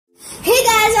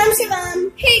I'm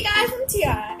Shivam. Hey guys, I'm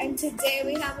Tiara, and today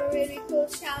we have a really cool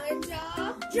challenge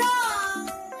of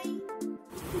drawing.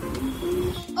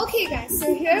 Okay guys,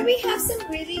 so here we have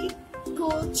some really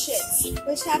cool chips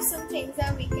which have some things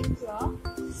that we can draw,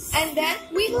 and then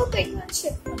we will pick one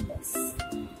chip from this.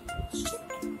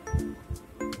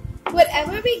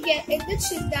 Whatever we get in the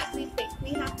chip that we pick,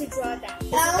 we have to draw that.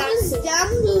 Albus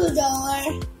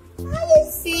Dumbledore.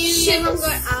 Shivam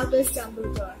got Albus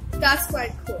Dumbledore. That's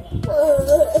quite cool.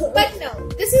 But no,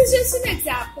 this is just an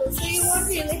example, so you won't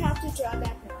really have to draw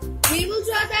that now. We will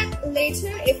draw that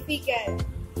later if we get it.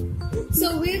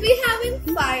 So we'll be having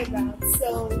 5 rounds,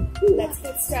 so let's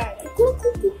get started.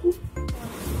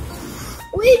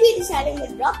 We'll be deciding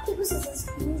with rock, paper, scissors,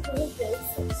 who's going to build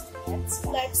first.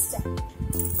 Let's start.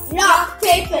 Rock,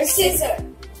 paper, scissors.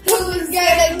 Who's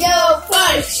gonna go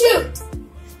first? Shoot!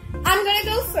 I'm gonna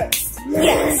go first.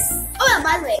 Yes! Oh,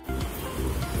 by the way.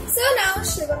 So now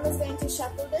Shivam is going to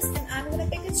shuffle this and I'm going to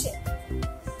pick a chip.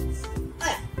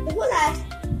 Alright, before that,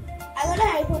 I'm going to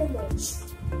hide for a merge.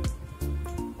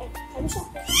 Time to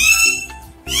shuffle.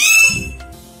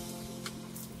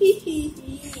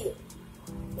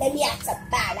 Let me add some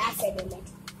badass in it.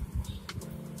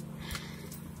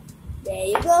 There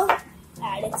you go.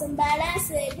 Added some bad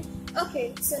acid.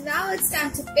 Okay, so now it's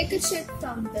time to pick a chip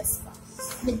from this box.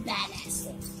 With bad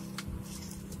acid.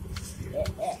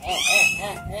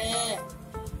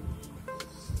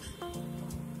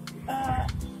 I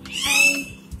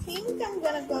think I'm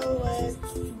gonna go with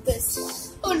this one.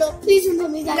 Oh no, please don't tell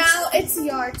me that. Now it's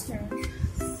your turn.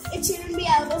 It shouldn't be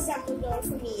Albus Dumbledore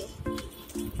for me.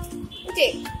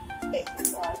 Okay, pick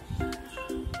one.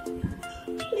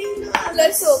 Please no.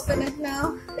 Let's open it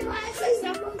now. No, Albus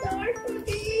Dumbledore for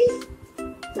me.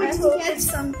 I hope it's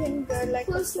something good like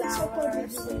a flower or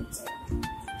something.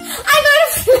 I got a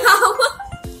flower!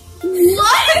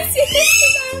 What? I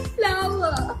seriously got a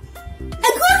flower! I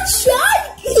got a shark!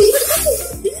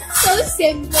 So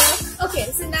simple. Okay,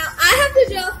 so now I have to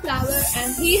draw a flower and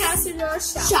he has to draw a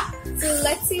shark. So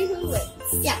let's see who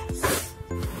wins. Yeah.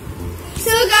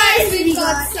 So guys, we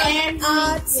got some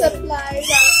art supplies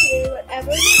out here,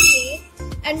 whatever we need.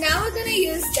 And now we're gonna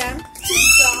use them to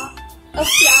draw a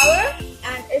flower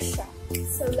and a shark.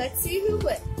 So let's see who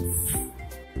wins.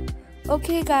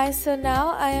 Okay guys, so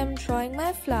now I am drawing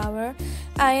my flower.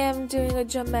 I am doing a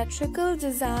geometrical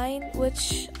design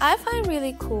which I find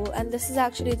really cool, and this is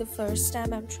actually the first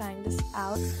time I'm trying this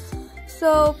out.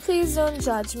 So please don't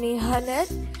judge me on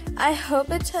it. I hope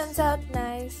it turns out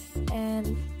nice.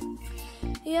 And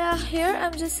yeah, here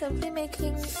I'm just simply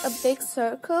making a big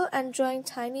circle and drawing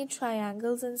tiny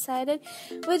triangles inside it,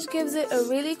 which gives it a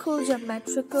really cool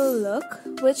geometrical look,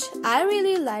 which I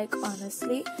really like,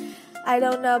 honestly. I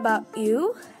don't know about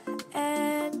you.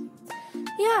 And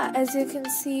yeah, as you can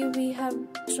see, we have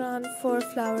drawn 4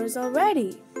 flowers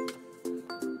already.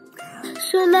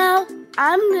 So now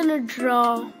I'm gonna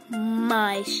draw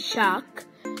my shark.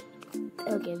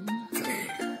 Okay.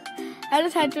 I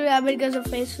just had to wrap it because the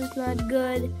face was not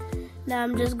good. Now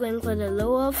I'm just going for the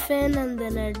lower fin, and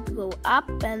then I go up,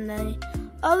 and I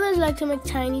always like to make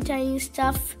tiny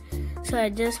stuff. So I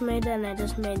just made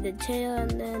the tail,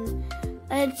 and then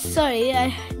I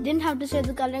didn't have to say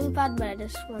the coloring part, but I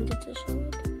just wanted to show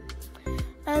it.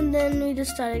 And then we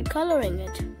just started coloring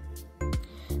it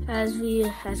as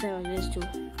I always do.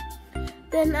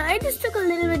 Then I just took a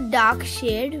little bit dark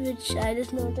shade, which I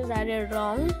just noticed I did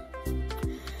wrong.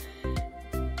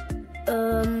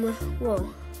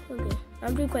 Whoa, okay,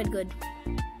 I'm doing quite good.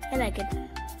 I like it.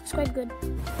 It's quite good.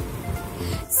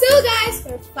 So guys,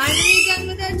 we're finally done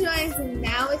with our drawings, and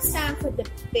now it's time for the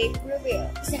big reveal.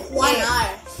 1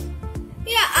 hour.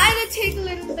 Yeah, I had to take a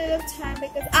little bit of time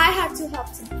because I had to help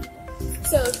some people.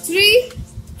 So 3,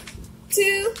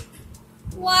 2,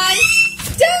 1,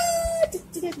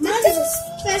 Mine is a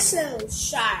special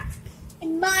shark.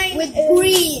 And mine with is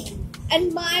green.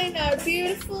 And mine are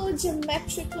beautiful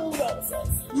geometrical roses.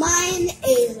 Mine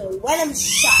is a venom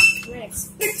shark. When it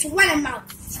spits venom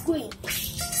out, scream.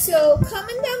 So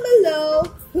comment down below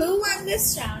who won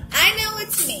this round. I know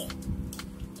it's me.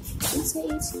 Says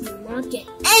you won't get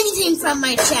anything from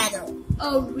my channel.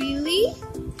 Oh really?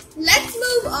 Let's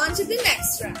move on to the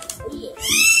next round.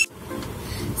 Yes.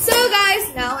 So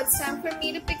guys, now it's time for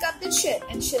me to pick up the chip,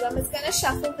 and Shivam is gonna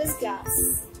shuffle this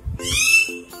glass.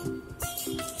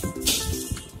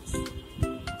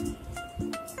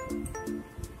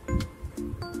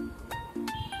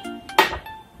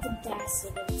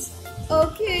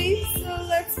 Okay, so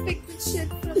let's pick the chip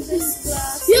from this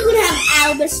glass. You're gonna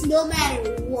have Albus no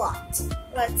matter what.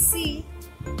 Let's see.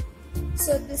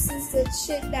 So this is the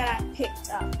shit that I picked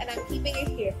up, and I'm keeping it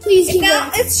here. Please and keep now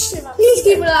it. it's Shivam. Please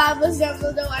keep it Albus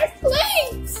Dumbledore.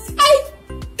 Please! I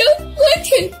don't want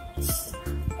it!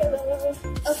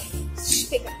 Okay,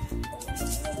 pick up.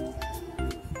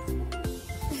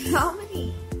 How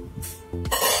many?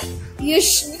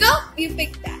 No, you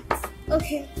picked that.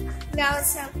 Okay, now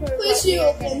it's time for Push you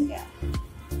open.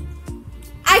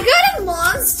 I got a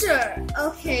monster.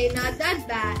 Okay, not that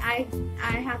bad.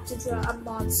 I have to draw a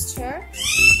monster.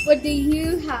 What do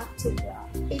you have to draw?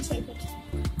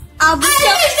 Albus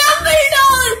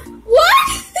Dumbledore.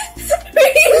 What?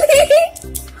 Really?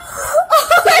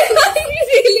 Oh my god, you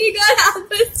really got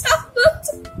Albus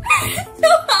Dumbledore. So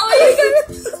how are you gonna?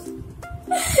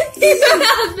 You got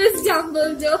Albus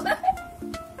Dumbledore.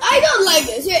 I don't like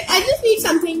this. Wait, I just need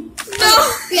something. No.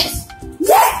 Yes.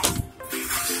 Yes.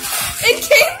 It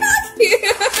came out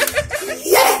here.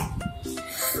 Yes.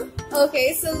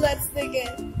 Okay, so let's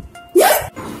begin.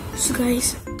 Yes. So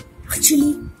guys,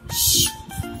 actually,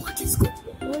 what is going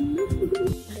on?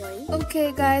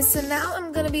 Okay guys, so now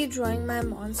I'm gonna be drawing my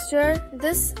monster.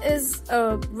 This is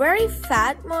a very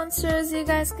fat monster, as you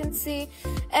guys can see,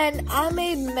 and I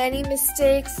made many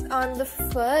mistakes on the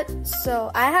foot, so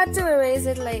I had to erase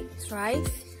it like thrice,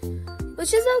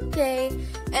 which is okay.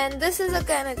 And this is a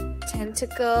kind of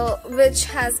tentacle which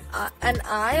has an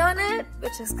eye on it,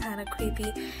 which is kind of creepy,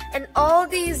 and all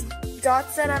these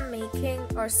dots that I'm making,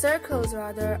 or circles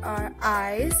rather, are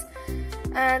eyes.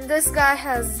 And this guy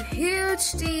has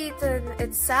huge teeth and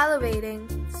it's salivating,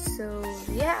 so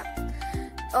yeah,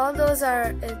 all those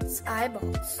are its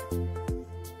eyeballs.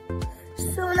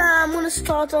 So now I'm gonna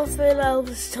start off with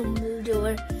Albus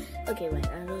Dumbledore. Okay, wait,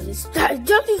 I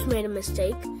just made a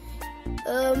mistake.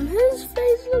 His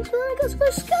face looks like a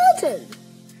square skeleton.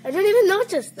 I didn't even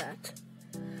notice that.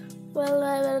 Well,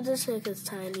 I better just make his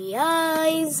tiny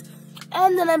eyes,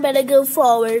 and then I better go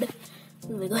forward.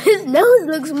 His nose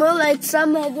looks more like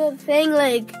some other thing,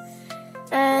 like,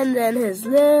 and then his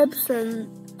lips, and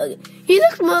okay. He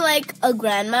looks more like a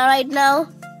grandma right now.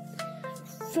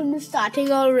 From the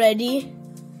starting already,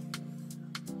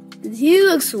 he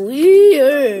looks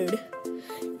weird.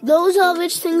 Those are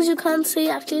which things you can't see.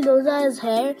 Actually, those are his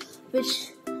hair,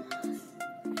 which.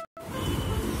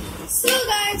 So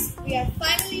guys, we are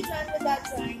finally done with our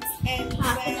drawings, and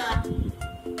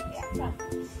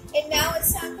and now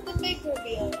it's time for the big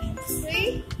reveal. In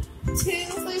 3, 2,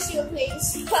 push your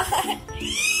please.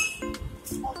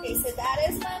 Okay, so that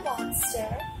is my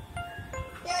monster.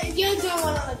 Yeah, you don't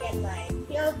want to look at mine.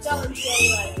 You don't want to look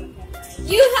at mine.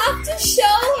 You have to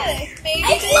show it. Maybe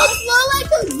It looks more like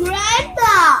a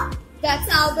grandma. That's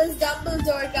Albus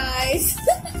Dumbledore, guys.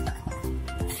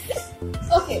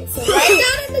 Okay, so write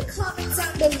down in the comments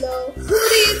down below who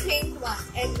do you think won.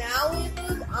 And now we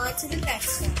move on to the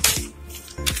next one.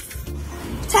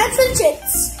 Time for the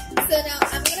chits. So now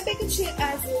I'm gonna pick a chit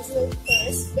as usual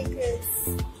first because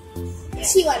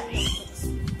She won me first.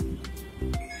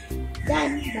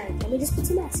 Done. Let me just put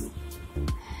some acid.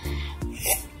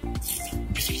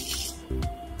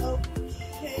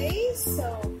 Okay, so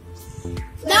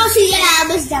Now she got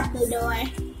Albus Dumbledore.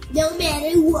 No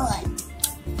matter what.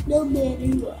 No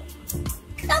matter what.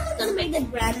 I'm not gonna make the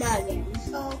grandma again.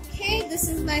 okay, this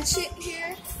is my chit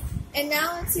here, and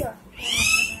now it's your.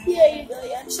 Here you go.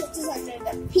 Your chit is under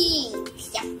the pink.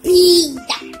 The pink.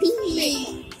 The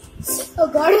pink. Oh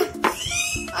God.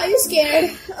 Are you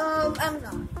scared? I'm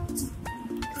not,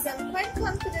 because I'm quite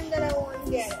confident that I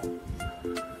won't get it.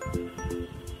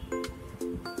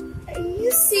 Are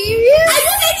you serious? I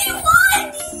already won!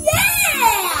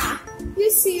 Yeah! You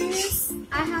serious?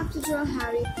 I have to draw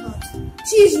Harry Potter.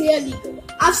 She's really good.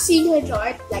 I've seen her draw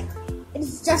it. Like,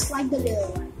 it's just like the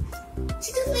little one.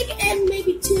 She took like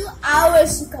maybe 2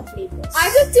 hours to complete this. I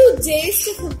took 2 days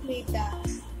to complete that.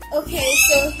 Okay,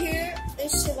 so here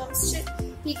is Shivam's chit.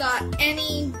 He got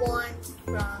any one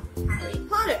from Harry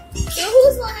Potter. So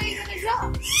whose one are you gonna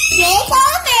draw? Draco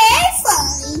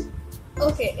Malfoy.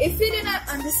 Okay, if you did not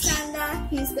understand that,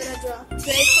 he's gonna draw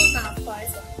Draco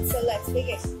Malfoy's one. So let's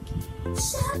begin.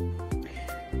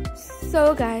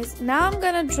 So guys, now I'm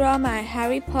gonna draw my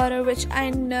Harry Potter, which I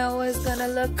know is gonna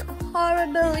look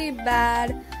horribly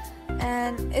bad.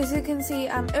 And as you can see,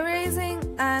 I'm erasing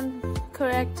and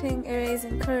correcting,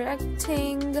 erasing,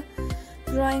 correcting,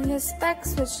 drawing his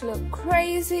specs, which look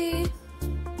crazy.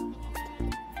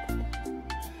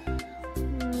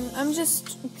 I'm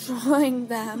just drawing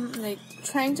them, like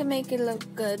trying to make it look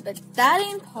good, but that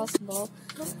ain't possible.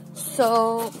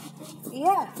 So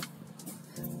yeah,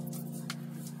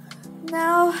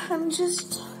 now I'm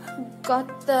just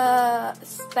got the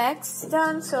specs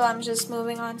done, so I'm just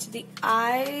moving on to the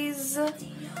eyes.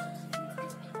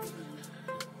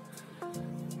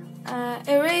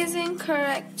 Erasing,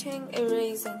 correcting.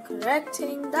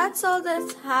 That's all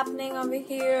that's happening over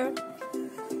here.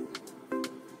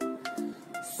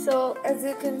 So as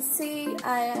you can see,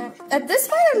 at this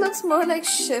point it looks more like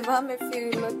Shivam if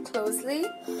you look closely,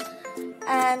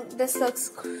 and this looks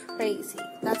crazy.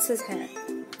 That's his hair.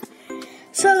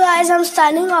 So guys, I'm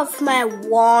starting off my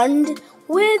wand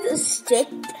with a stick,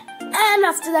 and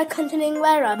after that continuing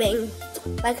by rubbing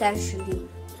like I should do.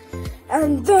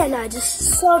 And then I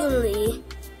just suddenly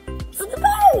put the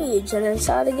page and then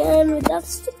start again with that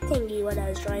stick thingy what I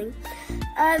was drawing.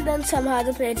 And then somehow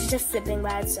the page is just flipping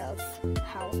by itself.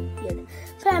 How weird.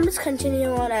 So I'm just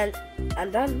continuing on and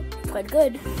I'm done. Quite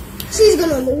good. She's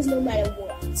gonna lose no matter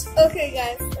what. Okay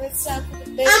guys, let's start with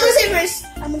the basic.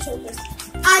 I'm gonna show first.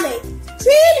 I made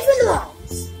 3 different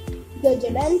ones. The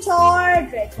Dementor,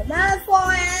 Draco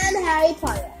Malfoy, and Harry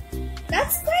Potter.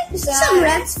 That's quite This is some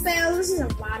red spells. This is a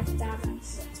lot of stuff.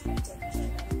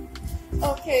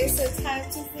 Okay, so it's time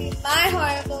to see my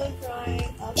horrible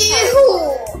drawing of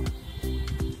Ew!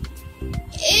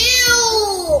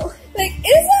 Ew! Like,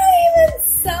 is that even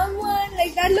someone?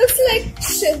 Like, that looks like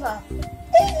Shivam.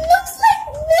 It looks like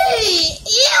me!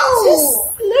 Ew! Just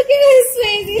look at his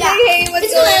face. He's like, hey,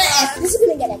 what's going on? This is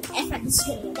gonna get an F and this is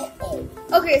gonna get an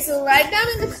A. Okay, so write down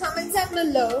in the comments down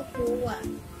below who won.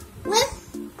 Well,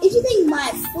 if you think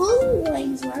my full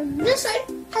drawings won, just write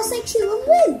hashtag Shivam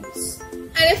wins.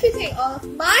 And if you think all of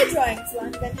my drawings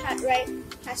won, then write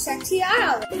hashtag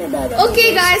TIARA.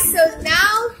 Okay guys, so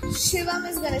now Shivam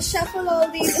is gonna shuffle all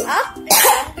these up and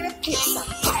I'm gonna pick some.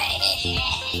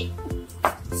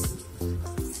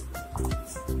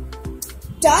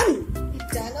 Done. You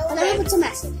done And I'm already? gonna put some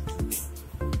acid.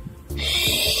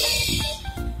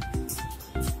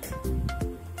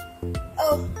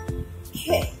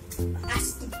 Okay.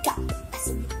 Acid cup.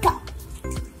 Acid cup.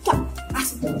 Cup.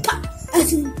 Acid cup.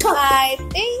 Acid cup. I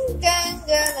think I'm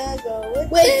gonna go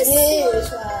with this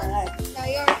one. Now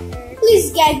your turn. Please,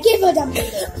 guys, give her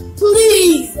Dumbledore.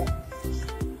 Please.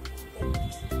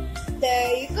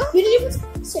 There you go. You didn't even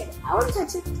say it. I want to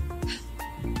touch it.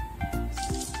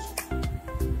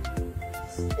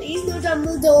 Please, no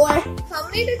Dumbledore. How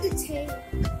many did you take?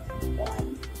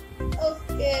 1.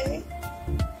 Okay.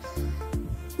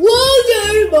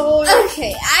 Voldemort.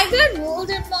 Okay, I got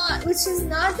Voldemort, which is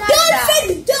not that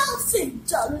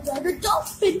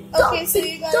Dolphin. Okay, so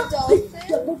you got a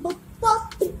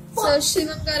dolphin. So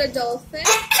Shivam got a dolphin.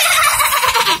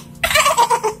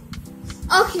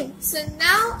 Okay, so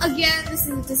now again, this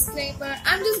is a disclaimer.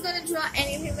 I'm just gonna draw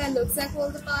anything that looks like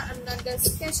Voldemort. I'm not gonna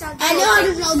sketch out. I know how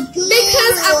to draw good.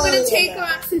 Because I'm gonna take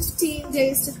around 15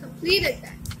 days to complete it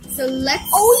then. So let's see.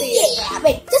 Oh yeah!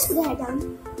 Wait, just put the head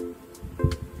down.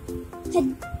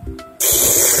 Head.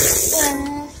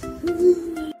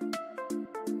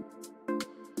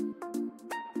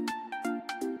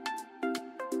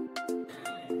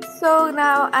 So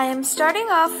now I am starting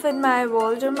off with my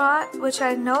Voldemort, which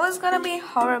I know is gonna be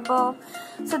horrible.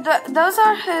 So those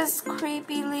are his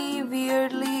creepily,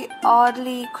 weirdly,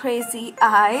 oddly crazy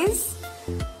eyes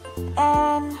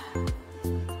and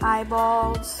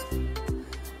eyeballs,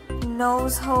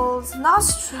 nose holes,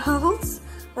 nostrils,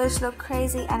 which look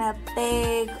crazy, and a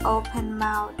big open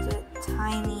mouth with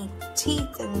tiny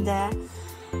teeth in there,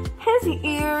 his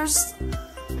ears,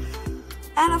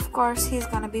 and of course he's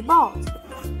gonna be bald.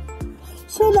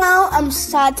 So now I'm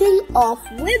starting off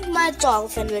with my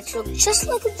dolphin, which looks just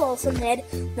like a dolphin head.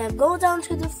 Then go down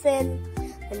to the fin,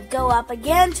 and go up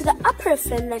again to the upper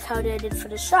fin, like how they did for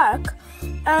the shark,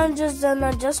 and then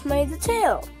I just made the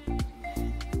tail.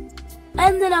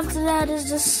 And then after that, I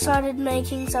just started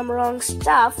making some wrong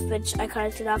stuff, which I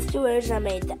corrected afterwards. I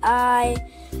made the eye,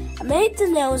 I made the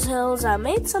nose holes, I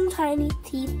made some tiny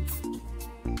teeth.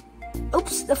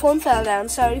 Oops, the phone fell down.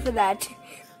 Sorry for that.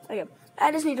 Okay.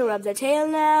 I just need to rub the tail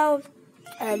now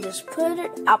and just put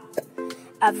it up.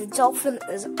 The dolphin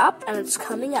is up and it's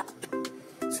coming up.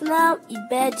 So now you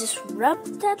better just rub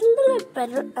that a little bit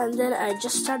better, and then I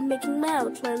just start making my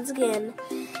outlines again.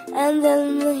 And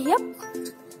then, yep,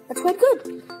 that's quite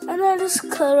good. And I just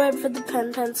color it with the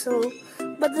pencil,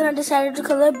 but then I decided to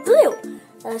color blue.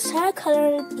 And I started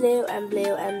coloring it blue and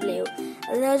blue and blue.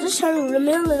 And then I was just trying to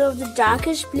remove a little of the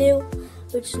darkish blue,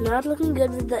 which is not looking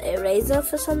good with the eraser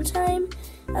for some time.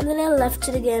 And then I left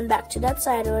it again back to that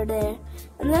side over there.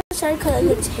 And then I started coloring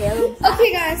the tail back.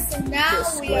 Okay guys, so now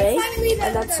we are finally done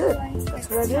and that's with it. our drawings. That's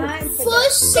what I did.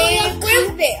 First, same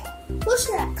with veil. Push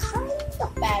that kind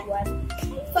of bad one.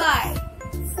 5,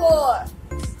 4,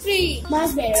 3,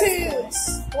 Mine's better.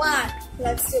 2, 1.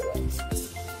 Let's do it.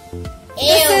 Ew.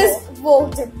 This is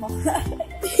Voldemort.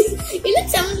 It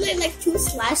sounds like two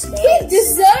slash names. He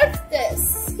deserves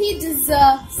this. He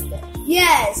deserves this.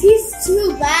 Yes, he's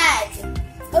too bad.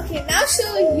 Okay, now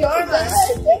show your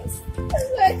masterpiece. I'm so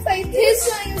excited. His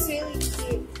drawing is really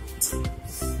cute.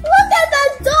 Look at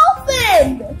that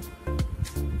dolphin!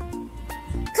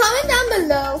 Comment down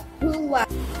below who won.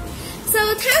 So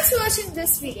thanks for watching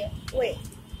this video. Wait,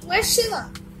 where's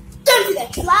Shivam? Don't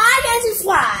forget to like and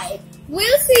subscribe.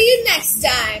 We'll see you next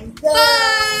time. Bye.